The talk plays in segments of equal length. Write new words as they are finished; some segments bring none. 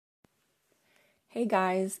Hey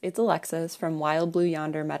guys, it's Alexis from Wild Blue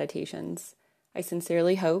Yonder Meditations. I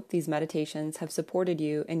sincerely hope these meditations have supported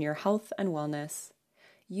you in your health and wellness.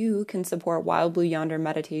 You can support Wild Blue Yonder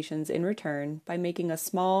Meditations in return by making a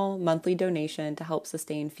small monthly donation to help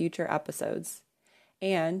sustain future episodes.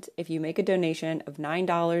 And if you make a donation of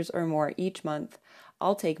 $9 or more each month,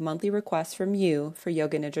 I'll take monthly requests from you for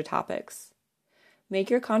Yoga Nidra topics. Make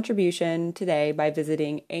your contribution today by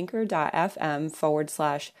visiting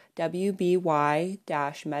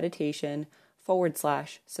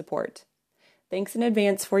anchor.fm/WBY-meditation/support. Thanks in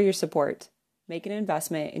advance for your support. Make an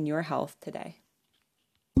investment in your health today.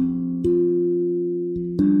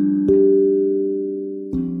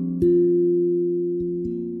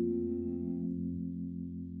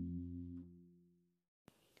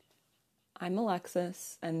 I'm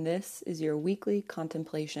Alexis, and this is your weekly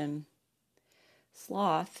contemplation.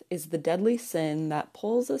 Sloth is the deadly sin that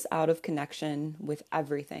pulls us out of connection with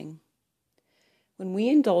everything. When we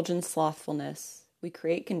indulge in slothfulness, we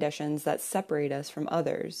create conditions that separate us from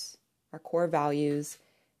others, our core values,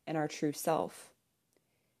 and our true self.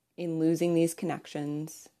 In losing these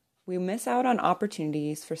connections, we miss out on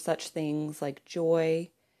opportunities for such things like joy,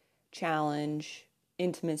 challenge,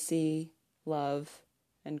 intimacy, love,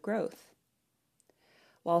 and growth.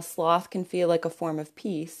 While sloth can feel like a form of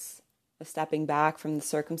peace, a stepping back from the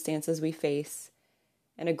circumstances we face,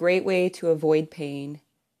 and a great way to avoid pain,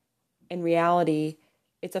 in reality,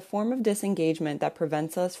 it's a form of disengagement that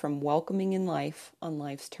prevents us from welcoming in life on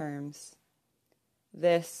life's terms.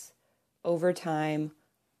 This, over time,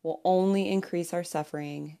 will only increase our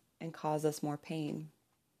suffering and cause us more pain.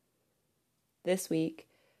 This week,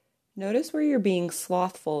 notice where you're being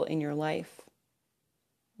slothful in your life.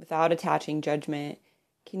 Without attaching judgment,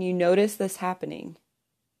 can you notice this happening?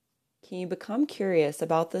 Can you become curious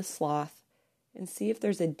about this sloth and see if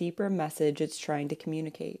there's a deeper message it's trying to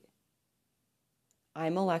communicate?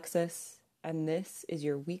 I'm Alexis, and this is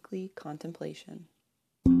your weekly contemplation.